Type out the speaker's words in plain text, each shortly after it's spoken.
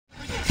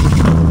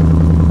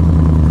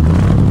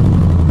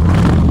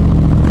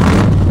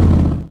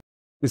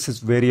This is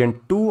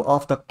variant 2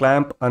 of the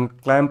clamp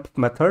unclamp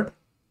method.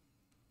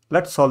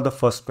 Let's solve the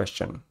first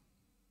question.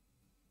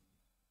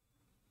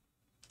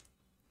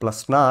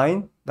 Plus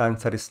 9, the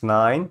answer is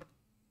 9.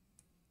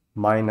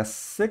 Minus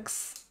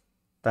 6,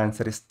 the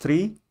answer is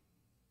 3.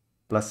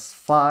 Plus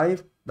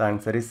 5, the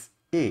answer is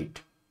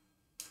 8.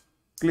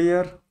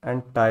 Clear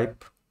and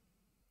type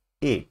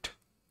 8.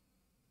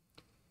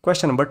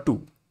 Question number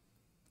 2.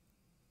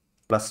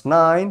 Plus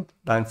 9,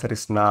 the answer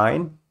is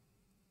 9.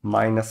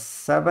 Minus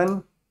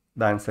 7,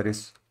 the answer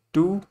is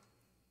 2.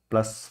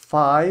 Plus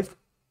 5,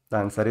 the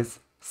answer is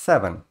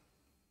 7.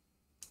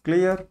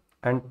 Clear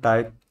and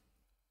type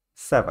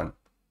 7.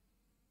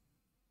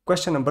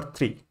 Question number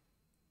 3.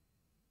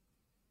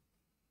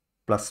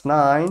 Plus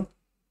 9,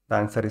 the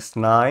answer is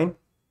 9.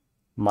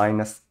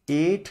 Minus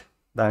 8,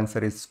 the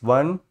answer is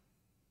 1.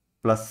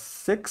 Plus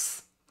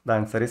 6, the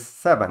answer is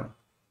 7.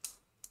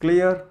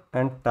 Clear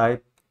and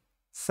type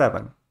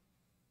 7.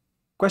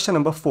 Question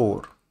number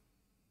 4.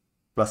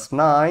 Plus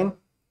 9,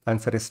 the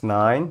answer is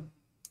 9.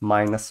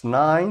 Minus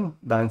 9,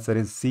 the answer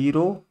is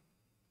 0.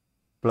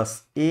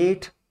 Plus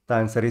 8, the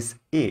answer is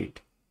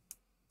 8.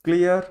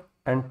 Clear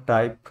and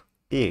type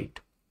 8.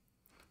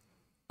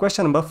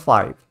 Question number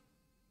 5.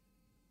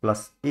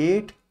 Plus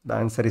 8, the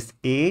answer is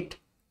 8.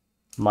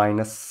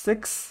 Minus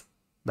 6,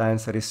 the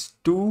answer is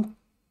 2.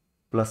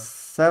 Plus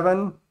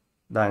 7,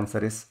 the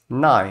answer is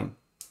 9.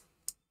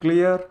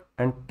 Clear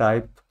and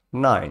type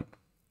 9.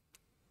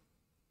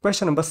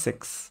 Question number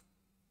 6.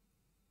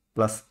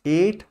 Plus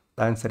 8,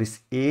 the answer is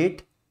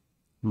 8.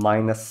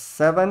 Minus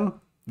 7,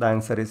 the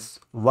answer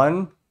is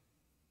 1.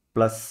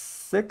 Plus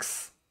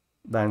 6,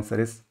 the answer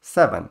is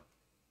 7.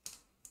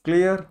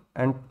 Clear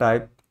and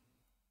type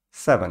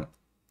 7.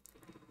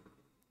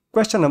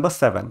 Question number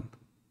 7.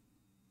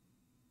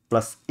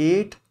 Plus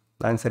 8,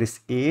 the answer is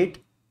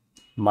 8.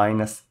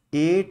 Minus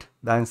 8,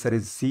 the answer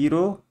is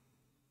 0.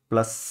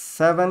 Plus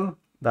 7,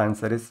 the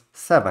answer is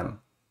 7.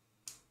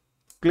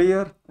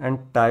 Clear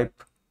and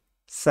type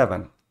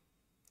 7.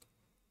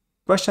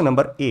 Question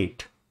number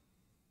 8.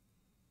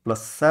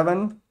 Plus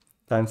 7,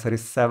 the answer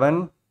is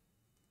 7.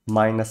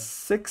 Minus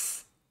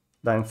 6,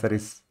 the answer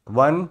is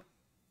 1.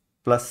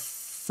 Plus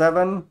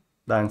 7,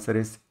 the answer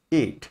is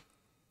 8.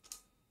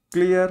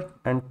 Clear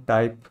and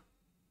type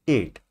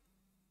 8.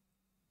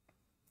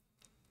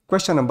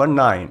 Question number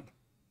 9.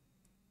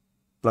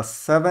 Plus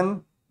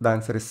 7, the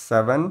answer is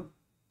 7.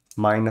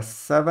 Minus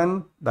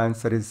 7, the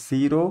answer is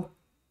 0.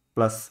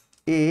 Plus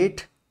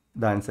 8,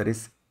 the answer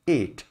is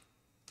 8.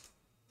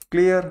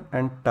 Clear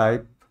and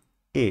type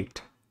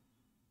 8.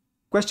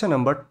 Question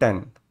number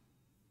 10.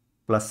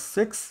 Plus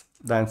 6,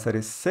 the answer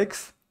is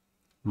 6.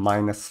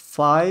 Minus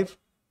 5,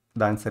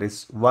 the answer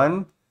is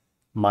 1.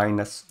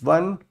 Minus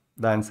 1,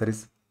 the answer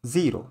is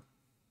 0.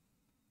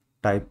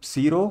 Type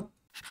 0.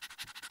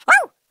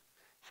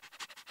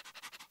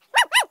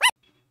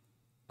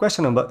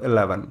 Question number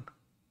 11.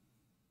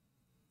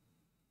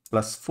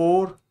 Plus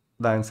 4,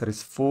 the answer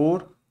is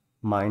 4.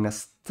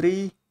 Minus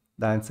 3,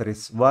 the answer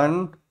is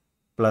 1.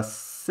 Plus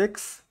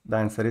 6, the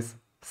answer is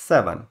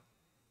 7.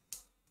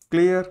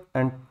 Clear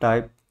and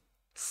type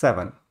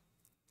 7.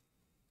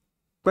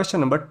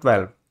 Question number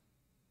 12.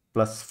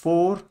 Plus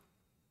 4,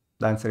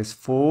 the answer is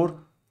 4.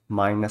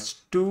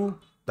 Minus 2,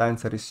 the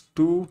answer is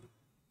 2.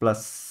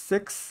 Plus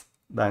 6,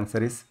 the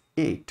answer is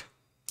 8.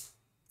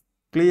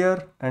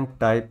 Clear and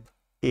type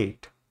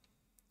 8.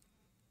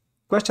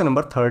 Question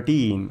number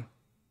 13.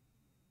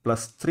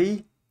 Plus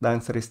 3, the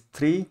answer is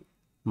 3.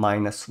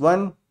 Minus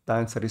 1, the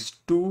answer is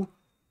 2.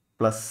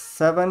 Plus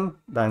 7,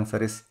 the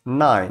answer is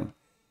 9.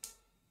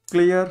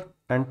 Clear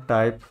and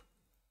type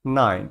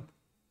 9.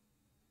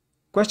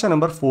 Question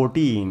number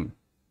 14.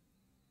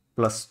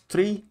 Plus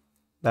 3,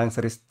 the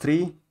answer is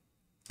 3.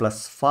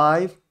 Plus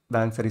 5, the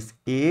answer is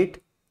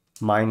 8.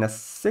 Minus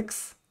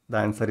 6, the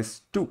answer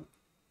is 2.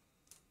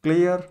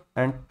 Clear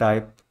and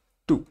type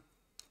 2.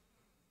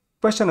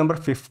 Question number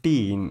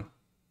 15.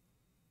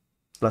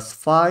 Plus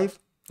 5,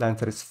 the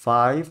answer is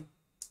 5.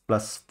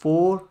 Plus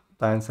 4,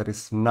 the answer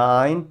is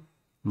 9.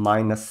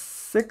 Minus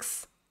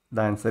 6,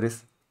 the answer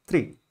is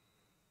 3.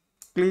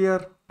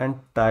 Clear and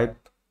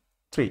type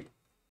 3.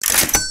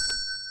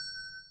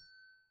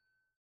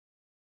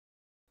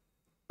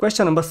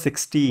 Question number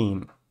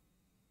 16.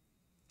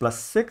 Plus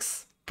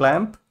 6,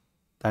 clamp,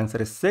 the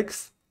answer is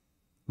 6.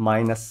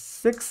 Minus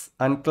 6,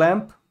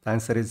 unclamp, the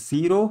answer is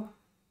 0.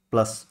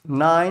 Plus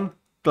 9,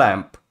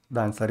 clamp,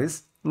 the answer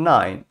is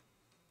 9.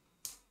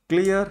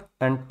 Clear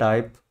and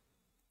type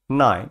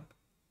 9.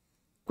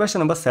 Question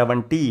number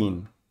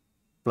 17.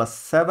 Plus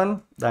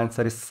 7, the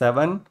answer is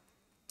 7.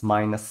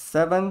 Minus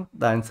 7,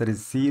 the answer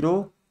is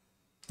 0.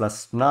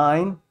 Plus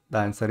 9, the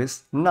answer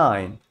is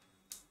 9.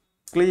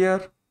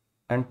 Clear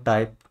and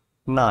type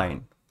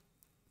 9.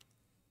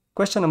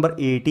 Question number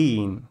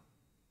 18.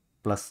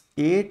 Plus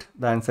 8,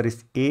 the answer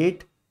is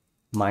 8.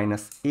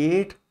 Minus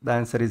 8, the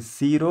answer is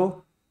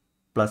 0.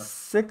 Plus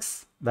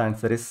 6, the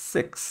answer is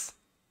 6.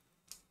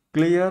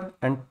 Clear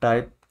and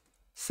type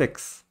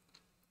 6.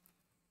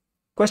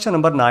 Question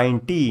number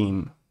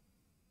 19.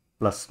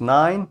 Plus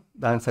 9,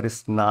 the answer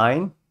is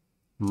 9.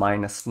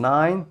 minus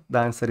 9, the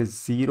answer is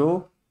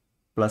 0,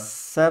 plus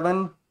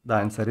 7, the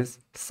answer is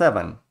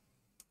 7.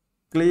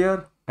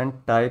 Clear, and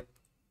type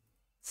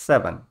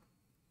 7.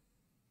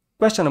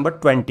 Question number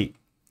 20.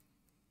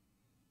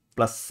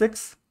 Plus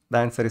 6, the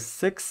answer is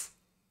 6,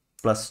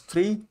 plus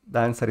 3, the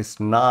answer is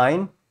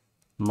 9,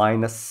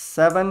 minus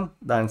 7,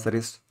 the answer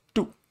is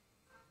 2.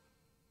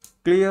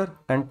 Clear,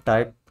 and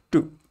type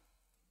 2.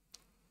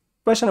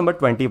 Question number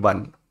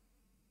 21.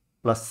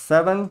 Plus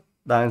 7,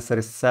 the answer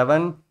is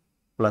 7,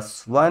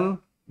 plus 1,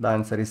 the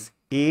answer is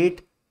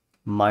 8,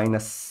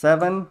 minus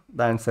 7,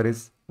 the answer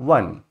is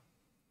 1.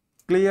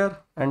 Clear,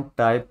 and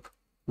type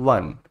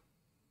 1.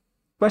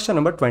 Question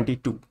number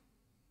 22.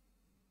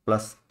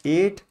 Plus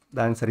 8,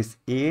 the answer is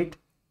 8,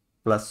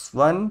 plus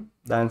 1,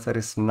 the answer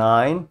is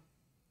 9,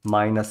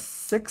 minus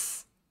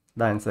 6,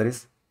 the answer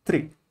is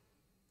 3.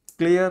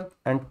 Clear,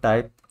 and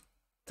type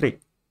 3.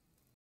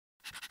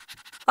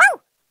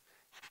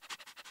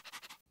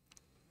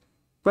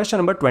 Question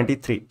number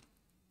 23.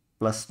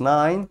 Plus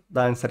 9,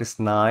 the answer is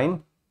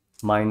 9,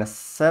 minus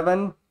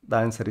 7, the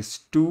answer is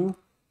 2,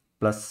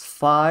 plus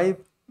 5,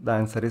 the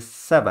answer is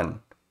 7.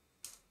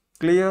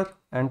 Clear,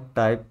 and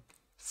type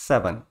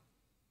 7.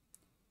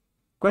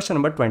 Question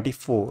number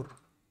 24.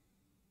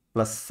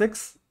 Plus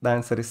 6, the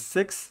answer is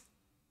 6,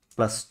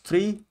 plus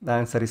 3, the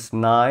answer is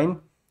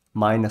 9,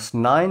 minus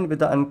 9 with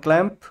the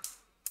unclamp,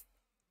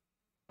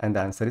 and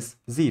the answer is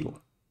 0.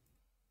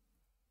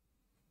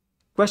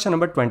 Question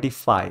number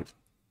 25.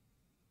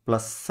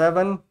 Plus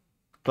 7,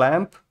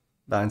 clamp,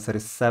 the answer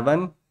is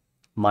 7,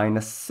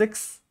 minus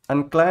 6,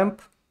 unclamp,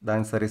 the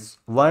answer is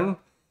 1,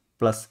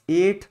 plus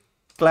 8,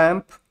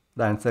 clamp,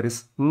 the answer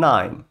is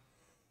 9.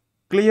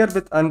 Clear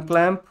with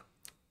unclamp,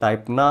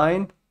 type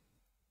 9.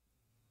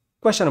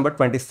 Question number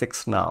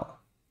 26 now.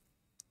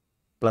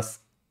 Plus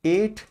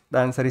 8, the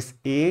answer is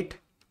 8,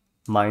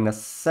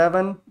 minus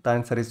 7, the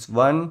answer is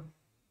 1,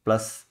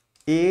 plus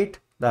 8,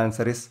 the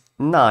answer is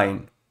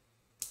 9.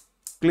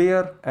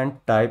 Clear,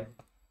 and type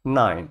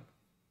 9.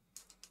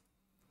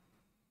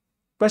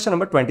 Question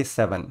number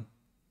 27.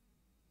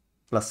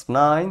 Plus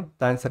 9,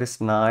 the answer is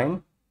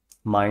 9,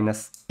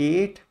 minus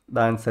 8,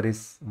 the answer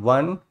is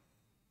 1,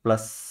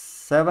 plus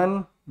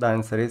 7, the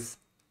answer is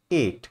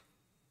 8.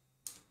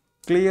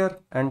 Clear,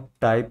 and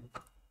type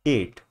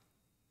 8.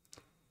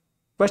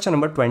 Question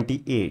number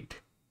 28.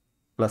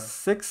 Plus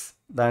 6,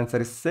 the answer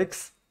is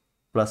 6,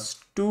 plus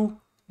 2,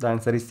 the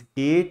answer is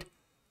 8,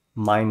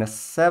 minus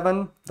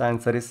 7, the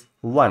answer is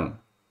 1.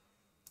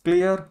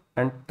 Clear,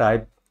 and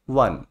type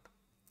 1.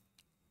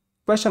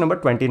 Question number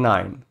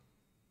 29.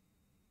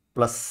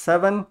 Plus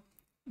 7,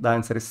 the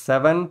answer is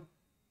 7,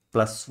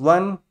 plus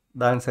 1,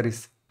 the answer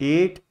is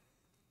 8,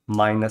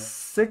 minus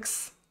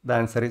 6, the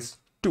answer is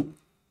 2.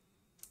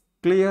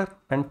 Clear,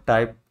 and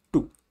type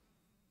 2.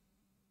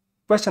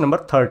 Question number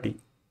 30.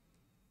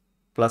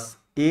 Plus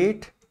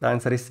 8, the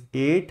answer is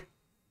 8,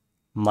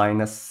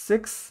 minus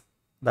 6,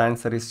 the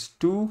answer is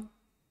 2,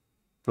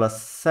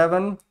 plus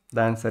 7,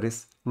 the answer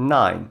is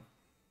 9.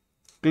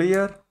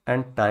 Clear,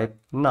 and type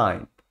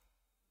 9.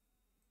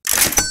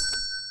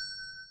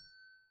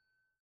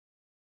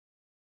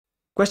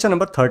 Question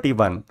number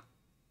 31.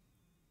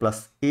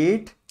 Plus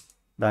 8,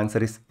 the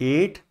answer is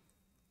 8,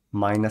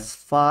 minus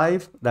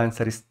 5, the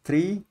answer is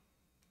 3,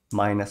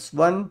 minus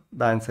 1,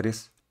 the answer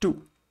is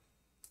 2.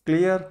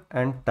 Clear,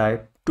 and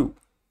type 2.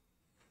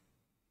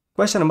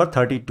 Question number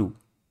 32.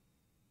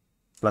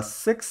 Plus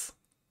 6,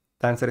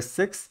 the answer is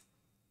 6,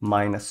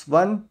 minus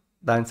 1,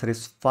 the answer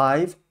is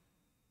 5,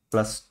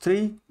 plus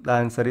 3, the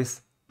answer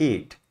is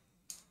 8.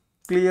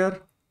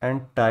 Clear,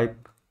 and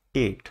type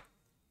 8.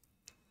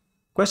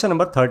 Question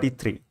number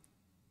 33.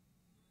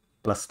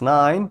 Plus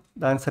 9,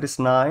 the answer is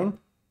 9,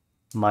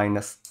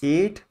 minus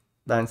 8,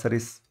 the answer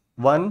is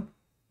 1,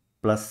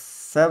 plus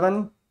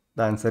 7,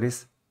 the answer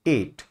is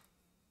 8.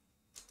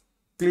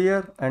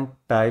 Clear, and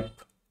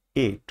type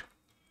 8.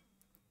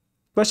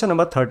 Question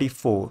number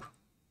 34.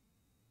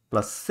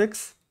 Plus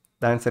 6,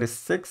 the answer is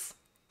 6,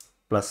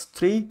 plus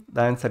 3,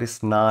 the answer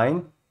is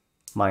 9,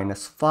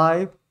 minus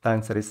 5, the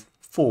answer is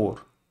 4.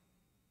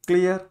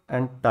 Clear,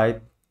 and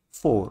type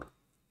 4.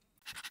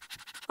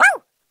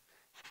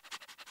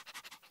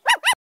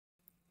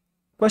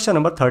 Question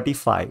number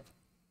 35.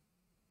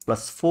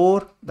 Plus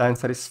 4, the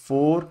answer is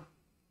 4,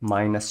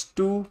 minus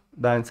 2,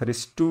 the answer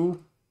is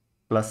 2,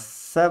 plus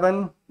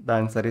 7, the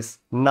answer is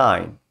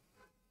 9.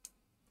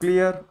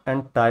 Clear,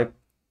 and type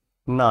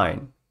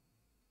 9.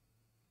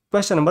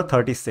 Question number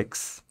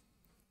 36.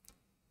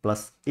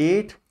 Plus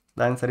 8,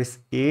 the answer is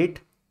 8,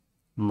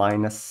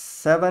 minus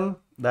 7,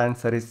 the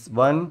answer is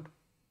 1,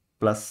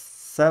 plus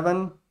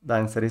 7, the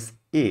answer is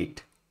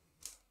 8.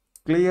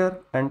 Clear,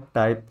 and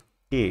type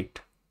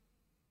 8.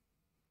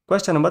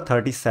 Question number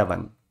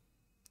 37.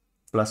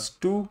 Plus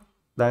 2,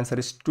 the answer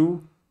is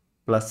 2,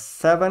 plus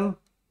 7,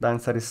 the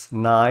answer is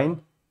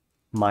 9,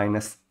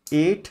 minus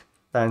 8,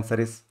 the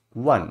answer is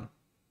 1.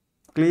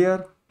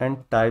 Clear,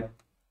 and type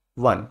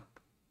 1.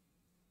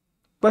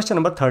 Question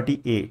number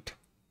 38.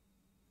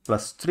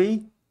 Plus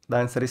 3, the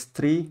answer is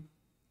 3,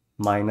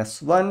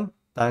 minus 1,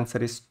 the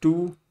answer is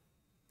 2,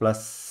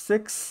 plus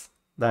 6,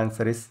 the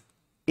answer is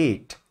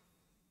 8.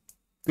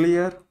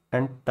 Clear,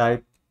 and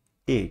type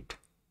 8.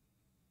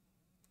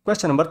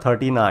 Question number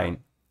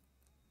 39.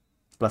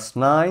 Plus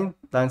 9,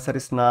 the answer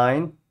is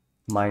 9.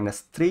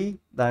 Minus 3,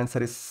 the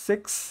answer is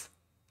 6.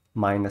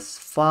 Minus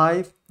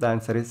 5, the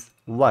answer is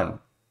 1.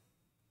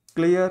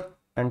 Clear,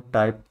 and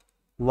type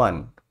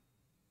 1.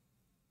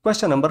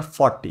 Question number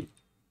 40.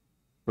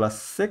 Plus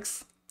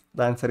 6,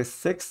 the answer is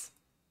 6.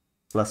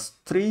 Plus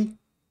 3,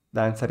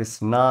 the answer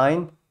is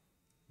 9.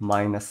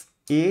 Minus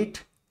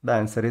 8, the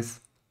answer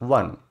is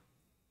 1.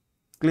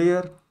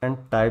 Clear, and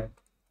type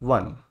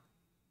 1.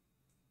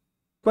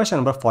 Question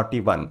number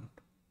 41.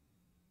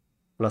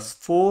 Plus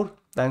 4,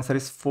 the answer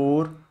is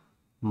 4.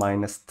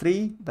 Minus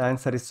 3, the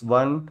answer is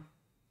 1.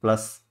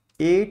 Plus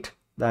 8,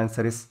 the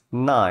answer is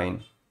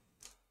 9.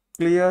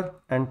 Clear,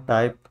 and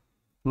type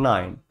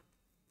 9.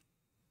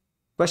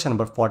 Question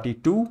number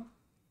 42.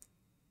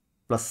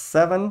 Plus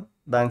 7,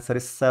 the answer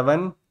is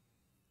 7.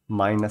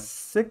 Minus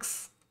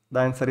 6, the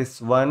answer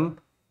is 1.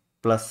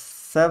 Plus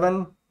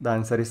 7, the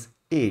answer is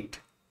 8.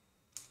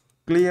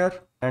 Clear,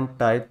 and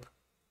type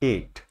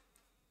 8.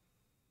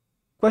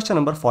 Question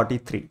number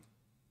 43.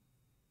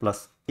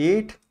 Plus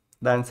 8,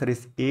 the answer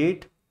is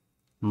 8.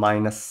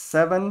 Minus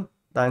 7,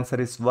 the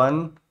answer is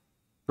 1.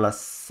 Plus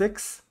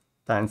 6,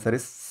 the answer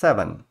is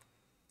 7.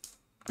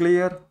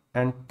 Clear,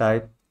 and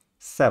type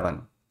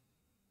 7.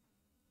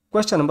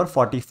 Question number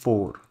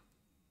 44.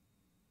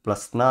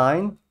 Plus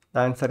 9, the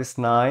answer is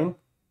 9.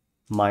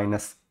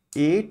 Minus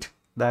 8,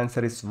 the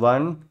answer is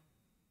 1.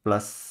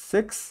 Plus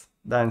 6,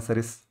 the answer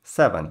is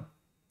 7.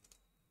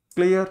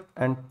 Clear,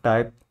 and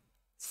type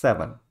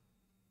 7.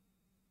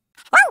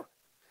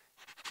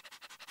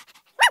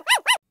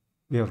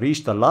 We have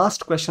reached the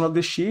last question of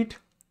this sheet.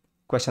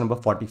 Question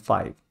number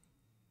 45.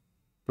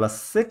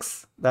 Plus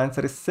 6, the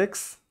answer is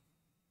 6.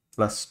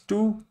 Plus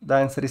 2, the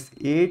answer is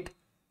 8.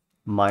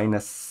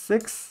 Minus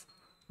 6,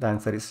 the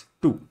answer is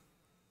 2.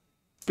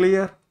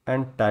 Clear,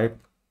 and type